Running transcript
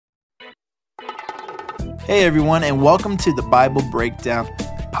Hey everyone, and welcome to the Bible Breakdown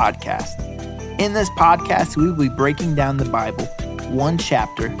Podcast. In this podcast, we will be breaking down the Bible one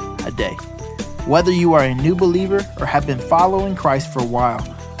chapter a day. Whether you are a new believer or have been following Christ for a while,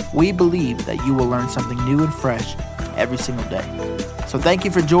 we believe that you will learn something new and fresh every single day. So thank you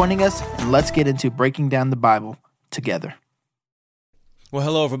for joining us, and let's get into breaking down the Bible together. Well,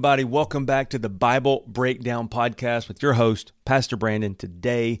 hello, everybody. Welcome back to the Bible Breakdown Podcast with your host, Pastor Brandon.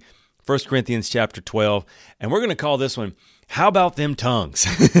 Today, 1 Corinthians chapter 12, and we're going to call this one, How About Them Tongues?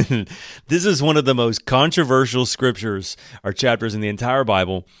 This is one of the most controversial scriptures or chapters in the entire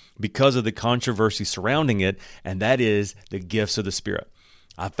Bible because of the controversy surrounding it, and that is the gifts of the Spirit.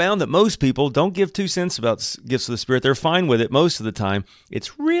 I found that most people don't give 2 cents about gifts of the Spirit. They're fine with it most of the time.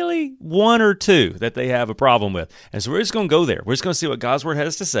 It's really one or two that they have a problem with. And so we're just going to go there. We're just going to see what God's Word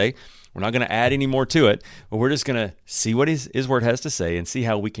has to say. We're not going to add any more to it, but we're just going to see what His Word has to say and see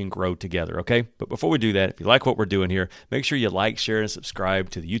how we can grow together, okay? But before we do that, if you like what we're doing here, make sure you like, share, and subscribe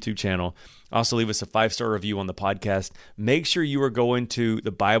to the YouTube channel. Also, leave us a 5-star review on the podcast. Make sure you are going to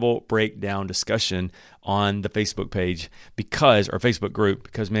the Bible Breakdown discussion on the Facebook page or Facebook group,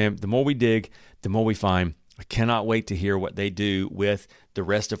 because, man, the more we dig, the more we find. I cannot wait to hear what they do with the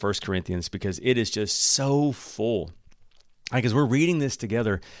rest of 1 Corinthians because it is just so full. As we're reading this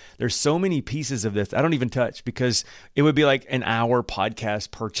together, there's so many pieces of this I don't even touch because it would be like an hour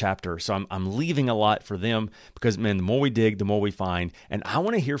podcast per chapter. So I'm leaving a lot for them because, man, the more we dig, the more we find. And I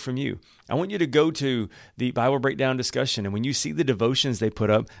want to hear from you. I want you to go to the Bible Breakdown discussion. And when you see the devotions they put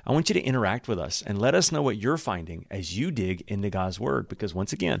up, I want you to interact with us and let us know what you're finding as you dig into God's Word. Because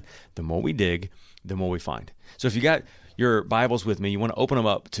once again, the more we dig, the more we find. So if you got your Bibles with me, you want to open them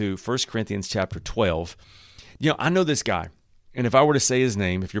up to 1 Corinthians chapter 12. I know this guy. And if I were to say his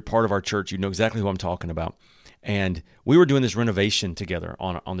name, if you're part of our church, you know exactly who I'm talking about. And we were doing this renovation together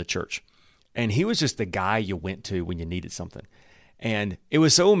on the church. And he was just the guy you went to when you needed something. And it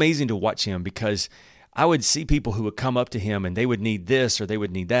was so amazing to watch him because I would see people who would come up to him and they would need this or they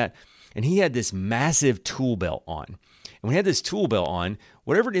would need that. And he had this massive tool belt on. And when he had this tool belt on,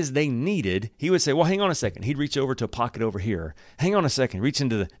 whatever it is they needed, he would say, well, hang on a second. He'd reach over to a pocket over here. Hang on a second. Reach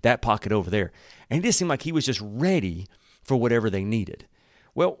into that pocket over there. And it just seemed like he was just ready for whatever they needed.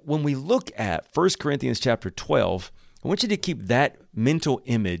 Well, when we look at 1 Corinthians chapter 12, I want you to keep that mental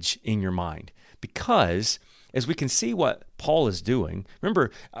image in your mind because as we can see what Paul is doing,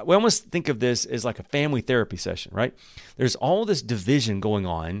 remember, we almost think of this as like a family therapy session, right? There's all this division going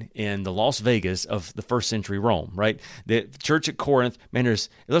on in the Las Vegas of the first century Rome, right? The church at Corinth, man, it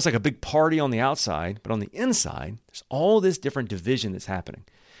looks like a big party on the outside, but on the inside, there's all this different division that's happening.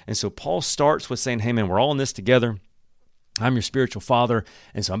 And so Paul starts with saying, hey, man, we're all in this together. I'm your spiritual father,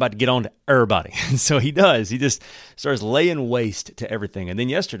 and so I'm about to get on to everybody. And so he does. He just starts laying waste to everything. And then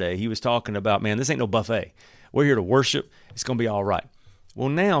yesterday, he was talking about, man, this ain't no buffet. We're here to worship. It's going to be all right. Well,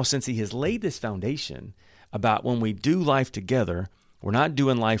 now, since he has laid this foundation about when we do life together, we're not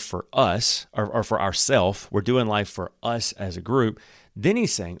doing life for us or for ourselves. We're doing life for us as a group. Then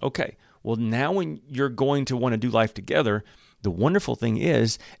he's saying, okay, well, now when you're going to want to do life together, the wonderful thing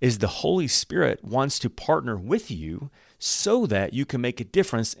is the Holy Spirit wants to partner with you so that you can make a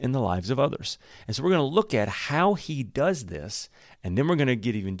difference in the lives of others. And so we're going to look at how he does this, and then we're going to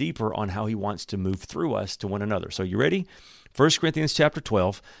get even deeper on how he wants to move through us to one another. So you ready? 1 Corinthians chapter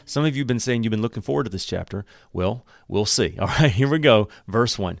 12. Some of you have been saying you've been looking forward to this chapter. Well, we'll see. All right, here we go.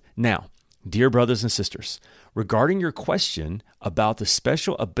 Verse 1. Now, dear brothers and sisters, regarding your question about the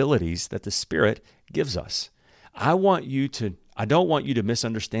special abilities that the Spirit gives us, I don't want you to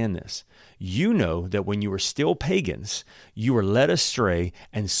misunderstand this. You know that when you were still pagans, you were led astray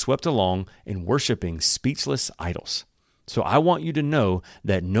and swept along in worshiping speechless idols. So I want you to know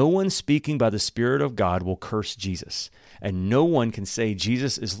that no one speaking by the Spirit of God will curse Jesus, and no one can say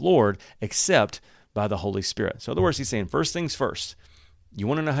Jesus is Lord except by the Holy Spirit. So in other words, he's saying, first things first. You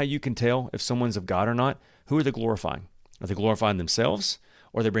want to know how you can tell if someone's of God or not? Who are they glorifying? Are they glorifying themselves,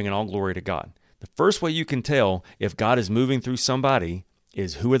 or are they bringing all glory to God? The first way you can tell if God is moving through somebody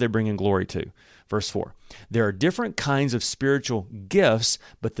is who are they bringing glory to? Verse 4, there are different kinds of spiritual gifts,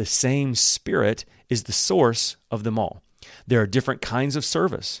 but the same Spirit is the source of them all. There are different kinds of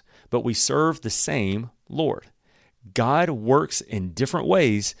service, but we serve the same Lord. God works in different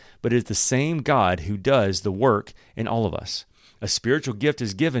ways, but it is the same God who does the work in all of us. A spiritual gift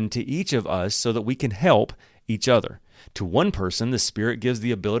is given to each of us so that we can help each other. To one person, the Spirit gives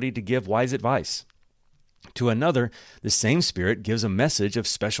the ability to give wise advice. To another, the same Spirit gives a message of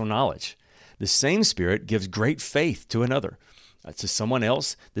special knowledge. The same Spirit gives great faith to another. To someone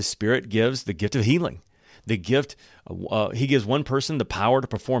else, the Spirit gives the gift of healing. The gift, he gives one person the power to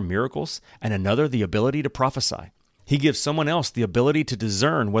perform miracles and another the ability to prophesy. He gives someone else the ability to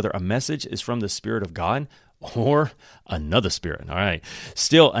discern whether a message is from the Spirit of God or another spirit. All right.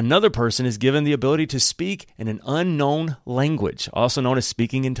 Still, another person is given the ability to speak in an unknown language, also known as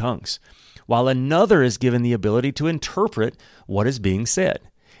speaking in tongues, while another is given the ability to interpret what is being said.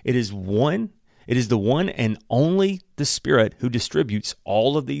 It is the one and only the Spirit who distributes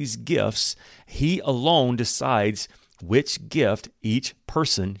all of these gifts. He alone decides which gift each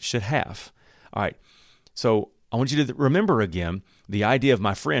person should have. All right. So I want you to remember again the idea of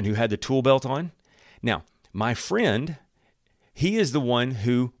my friend who had the tool belt on. Now, my friend, he is the one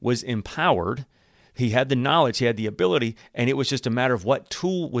who was empowered. He had the knowledge, he had the ability, and it was just a matter of what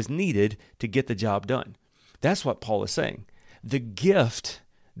tool was needed to get the job done. That's what Paul is saying. The gift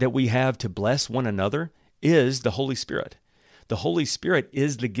that we have to bless one another is the Holy Spirit. The Holy Spirit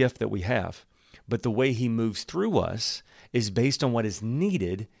is the gift that we have, but the way he moves through us is based on what is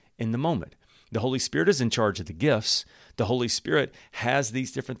needed in the moment. The Holy Spirit is in charge of the gifts. The Holy Spirit has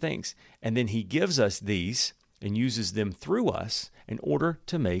these different things, and then he gives us these and uses them through us in order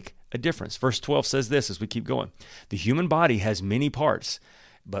to make a difference. Verse 12 says this as we keep going. The human body has many parts,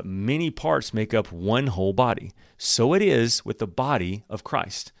 but many parts make up one whole body. So it is with the body of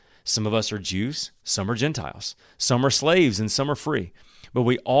Christ. Some of us are Jews, some are Gentiles, some are slaves, and some are free. But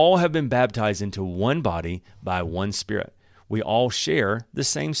we all have been baptized into one body by one Spirit. We all share the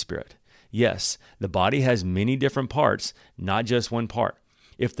same Spirit. Yes, the body has many different parts, not just one part.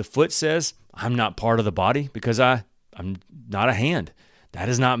 If the foot says, I'm not part of the body because I'm not a hand, that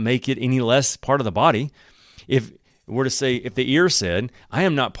does not make it any less part of the body. If we're to say, if the ear said, I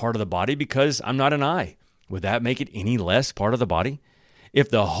am not part of the body because I'm not an eye, would that make it any less part of the body? If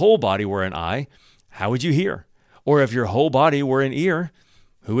the whole body were an eye, how would you hear? Or if your whole body were an ear,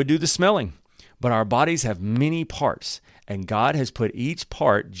 who would do the smelling? But our bodies have many parts, and God has put each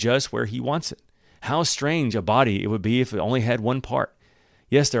part just where he wants it. How strange a body it would be if it only had one part.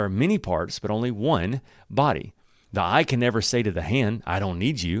 Yes, there are many parts, but only one body. The eye can never say to the hand, I don't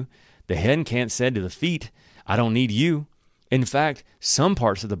need you. The hand can't say to the feet, I don't need you. In fact, some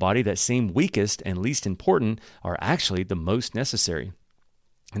parts of the body that seem weakest and least important are actually the most necessary.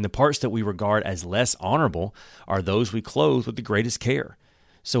 And the parts that we regard as less honorable are those we clothe with the greatest care.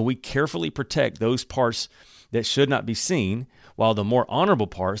 So we carefully protect those parts that should not be seen, while the more honorable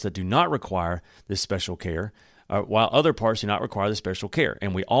parts that do not require this special care, while other parts do not require the special care.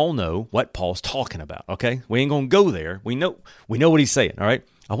 And we all know what Paul's talking about, okay? We ain't going to go there. We know what he's saying, all right?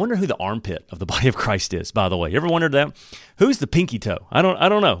 I wonder who the armpit of the body of Christ is, by the way. You ever wondered that? Who's the pinky toe? I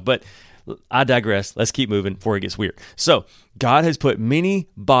don't know, but I digress. Let's keep moving before it gets weird. So God has put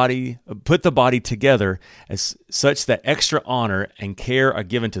the body together as such that extra honor and care are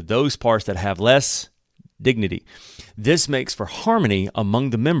given to those parts that have less dignity. This makes for harmony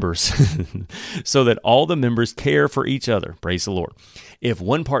among the members so that all the members care for each other. Praise the Lord. If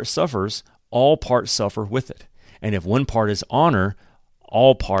one part suffers, all parts suffer with it. And if one part is honor,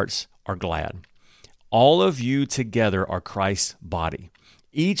 all parts are glad. All of you together are Christ's body.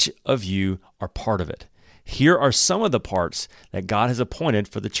 Each of you are part of it. Here are some of the parts that God has appointed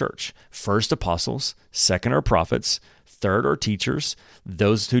for the church. First, apostles. Second are prophets. Third are teachers,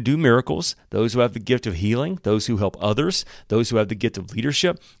 those who do miracles, those who have the gift of healing, those who help others, those who have the gift of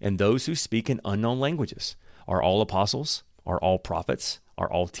leadership, and those who speak in unknown languages. Are all apostles? Are all prophets?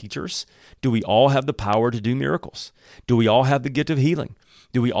 Are all teachers? Do we all have the power to do miracles? Do we all have the gift of healing?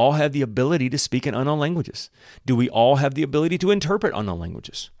 Do we all have the ability to speak in unknown languages? Do we all have the ability to interpret unknown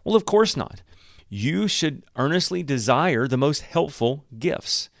languages? Well, of course not. You should earnesly desire the most helpful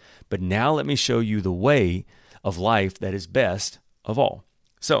gifts. But now let me show you the way of life that is best of all.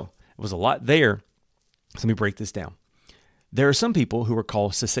 So it was a lot there. So let me break this down. There are some people who are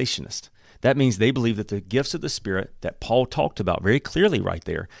called cessationists. That means they believe that the gifts of the Spirit that Paul talked about very clearly right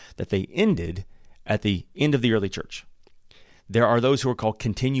there, that they ended at the end of the early church. There are those who are called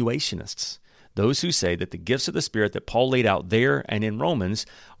continuationists, those who say that the gifts of the Spirit that Paul laid out there and in Romans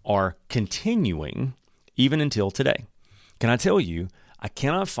are continuing even until today. Can I tell you, I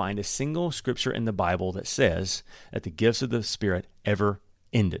cannot find a single scripture in the Bible that says that the gifts of the Spirit ever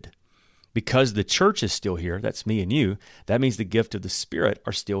ended. Because the church is still here, that's me and you, that means the gift of the Spirit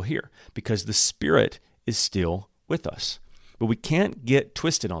are still here because the Spirit is still with us. But we can't get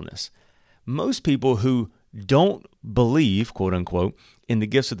twisted on this. Most people who don't believe, quote unquote, in the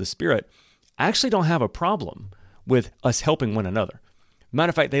gifts of the Spirit actually don't have a problem with us helping one another. Matter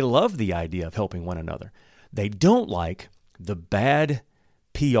of fact, they love the idea of helping one another. They don't like the bad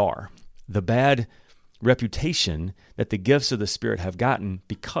PR, the bad reputation that the gifts of the Spirit have gotten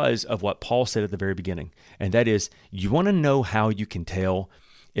because of what Paul said at the very beginning. And that is, you want to know how you can tell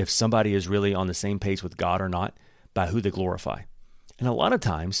if somebody is really on the same page with God or not? By who they glorify. And a lot of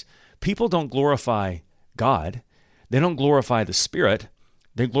times, people don't glorify God. They don't glorify the Spirit.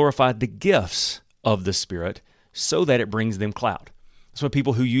 They glorify the gifts of the Spirit so that it brings them clout. That's why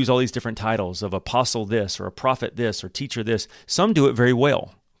people who use all these different titles of apostle this or a prophet this or teacher this, some do it very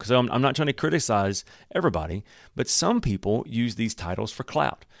well. Because I'm not trying to criticize everybody, but some people use these titles for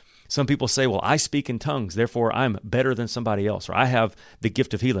clout. Some people say, well, I speak in tongues, therefore I'm better than somebody else, or I have the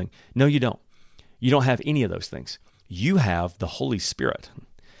gift of healing. No, you don't. You don't have any of those things. You have the Holy Spirit.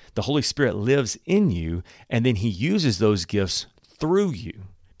 The Holy Spirit lives in you, and then he uses those gifts through you.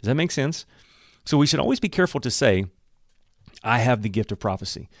 Does that make sense? So we should always be careful to say, I have the gift of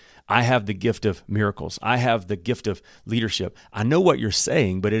prophecy. I have the gift of miracles. I have the gift of leadership. I know what you're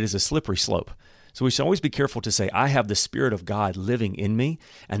saying, but it is a slippery slope. So we should always be careful to say, I have the Spirit of God living in me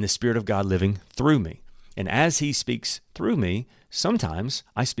and the Spirit of God living through me. And as he speaks through me, sometimes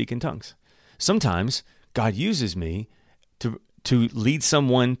I speak in tongues. Sometimes God uses me to lead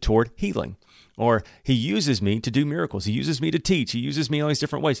someone toward healing. Or he uses me to do miracles. He uses me to teach. He uses me in all these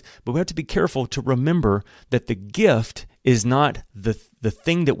different ways. But we have to be careful to remember that the gift is not the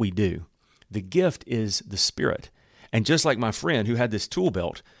thing that we do. The gift is the Spirit. And just like my friend who had this tool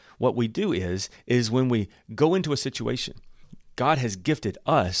belt, what we do is when we go into a situation, God has gifted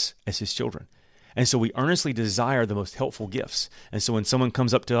us as his children. And so we earnestly desire the most helpful gifts. And so when someone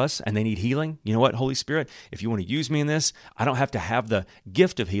comes up to us and they need healing, you know what, Holy Spirit, if you want to use me in this, I don't have to have the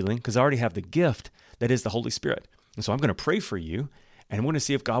gift of healing because I already have the gift that is the Holy Spirit. And so I'm going to pray for you and I'm going to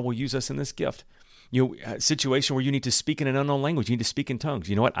see if God will use us in this gift. You know, a situation where you need to speak in an unknown language, you need to speak in tongues.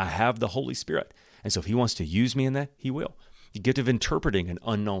 You know what? I have the Holy Spirit. And so if he wants to use me in that, he will. The gift of interpreting an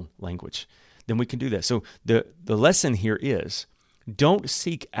unknown language, then we can do that. So the lesson here is, don't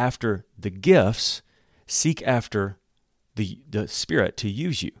seek after the gifts, seek after the Spirit to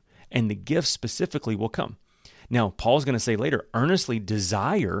use you, and the gifts specifically will come. Now, Paul's going to say later, earnestly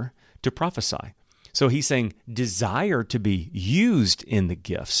desire to prophesy. So he's saying desire to be used in the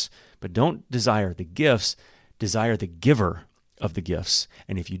gifts, but don't desire the gifts, desire the giver of the gifts.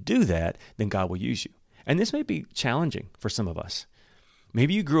 And if you do that, then God will use you. And this may be challenging for some of us.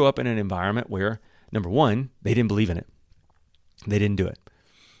 Maybe you grew up in an environment where, number one, they didn't believe in it. They didn't do it.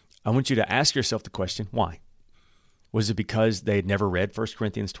 I want you to ask yourself the question, why? Was it because they had never read 1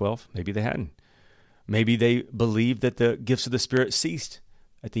 Corinthians 12? Maybe they hadn't. Maybe they believed that the gifts of the Spirit ceased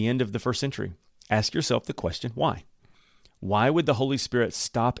at the end of the first century. Ask yourself the question, why? Why would the Holy Spirit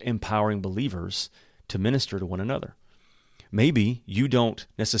stop empowering believers to minister to one another? Maybe you don't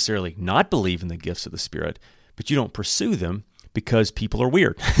necessarily not believe in the gifts of the Spirit, but you don't pursue them because people are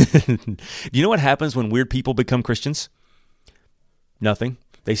weird. Do you know what happens when weird people become Christians? Nothing.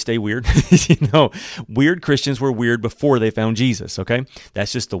 They stay weird. Weird Christians were weird before they found Jesus, okay?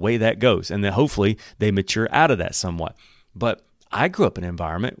 That's just the way that goes. And then hopefully they mature out of that somewhat. But I grew up in an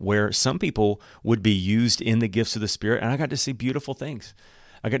environment where some people would be used in the gifts of the Spirit, and I got to see beautiful things.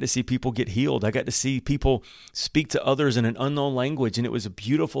 I got to see people get healed. I got to see people speak to others in an unknown language, and it was a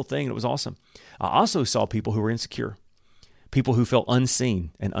beautiful thing. It was awesome. I also saw people who were insecure, people who felt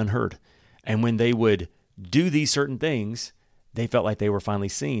unseen and unheard. And when they would do these certain things, they felt like they were finally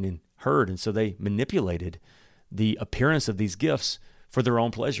seen and heard, and so they manipulated the appearance of these gifts for their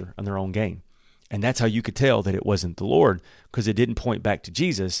own pleasure and their own gain. And that's how you could tell that it wasn't the Lord, because it didn't point back to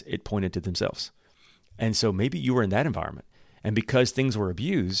Jesus, it pointed to themselves. And so maybe you were in that environment, and because things were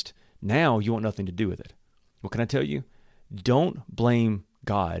abused, now you want nothing to do with it. What can I tell you? Don't blame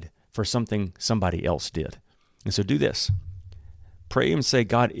God for something somebody else did. And so do this. Pray and say,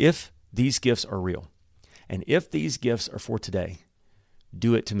 God, if these gifts are real, and if these gifts are for today,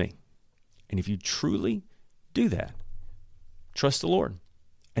 do it to me. And if you truly do that, trust the Lord.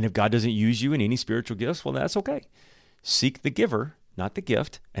 And if God doesn't use you in any spiritual gifts, well, that's okay. Seek the giver, not the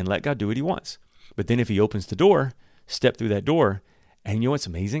gift, and let God do what he wants. But then if he opens the door, step through that door. And you know what's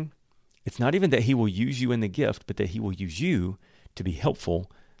amazing? It's not even that he will use you in the gift, but that he will use you to be helpful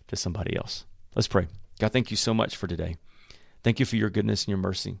to somebody else. Let's pray. God, thank you so much for today. Thank you for your goodness and your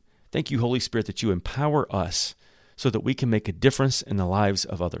mercy. Thank you, Holy Spirit, that you empower us so that we can make a difference in the lives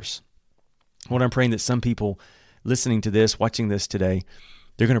of others. Lord, I'm praying that some people listening to this, watching this today,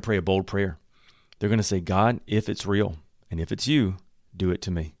 they're going to pray a bold prayer. They're going to say, God, if it's real and if it's you, do it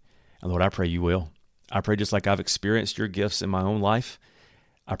to me. And Lord, I pray you will. I pray just like I've experienced your gifts in my own life,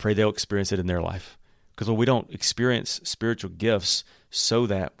 I pray they'll experience it in their life. Because Lord, we don't experience spiritual gifts so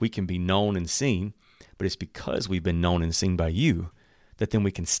that we can be known and seen, but it's because we've been known and seen by you that then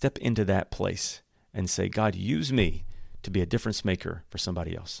we can step into that place and say, God, use me to be a difference maker for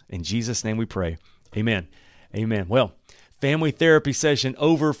somebody else. In Jesus' name we pray. Amen. Amen. Well, family therapy session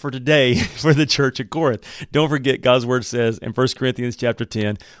over for today for the church at Corinth. Don't forget, God's word says in 1 Corinthians chapter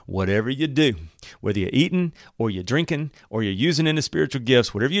 10, whatever you do, whether you're eating or you're drinking or you're using in the spiritual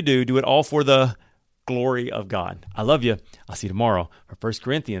gifts, whatever you do it all for the glory of God. I love you. I'll see you tomorrow for 1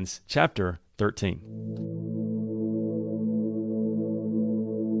 Corinthians chapter 13.